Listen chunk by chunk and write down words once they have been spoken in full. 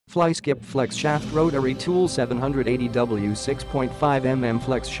FlySkip Flex Shaft Rotary Tool 780W 6.5mm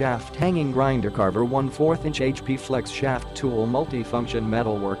Flex Shaft Hanging Grinder Carver 1/4 inch HP Flex Shaft Tool Multifunction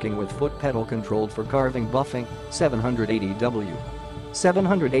Metalworking with foot pedal controlled for carving buffing 780W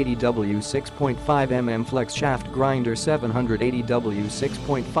 6.5mm Flex Shaft Grinder 780W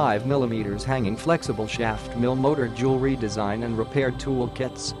 6.5mm Hanging Flexible Shaft Mill Motor Jewelry Design and Repair Tool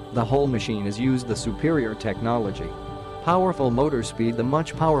Kits. The whole machine has used the superior technology. Powerful motor speed. The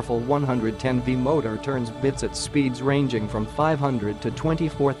much powerful 110V motor turns bits at speeds ranging from 500 to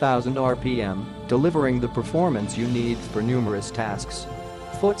 24,000 RPM, delivering the performance you need for numerous tasks.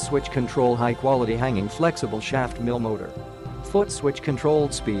 Foot switch control. High-quality hanging flexible shaft mill motor. Foot switch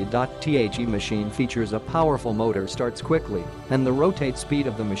controlled speed.The machine features a powerful motor, starts quickly, and the rotate speed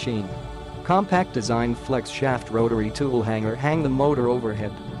of the machine. Compact design Flex Shaft Rotary Tool Hanger. Hang the motor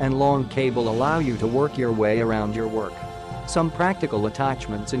overhead, and long cable allow you to work your way around your work. Some practical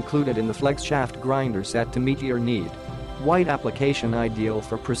attachments included in the Flex Shaft Grinder set to meet your need. White application ideal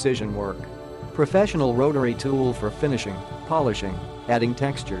for precision work. Professional rotary tool for finishing, polishing, adding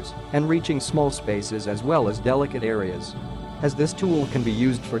textures, and reaching small spaces as well as delicate areas. As this tool can be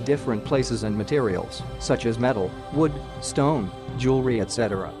used for different places and materials, such as metal, wood, stone, jewelry,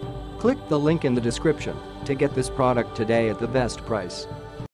 etc. Click the link in the description to get this product today at the best price.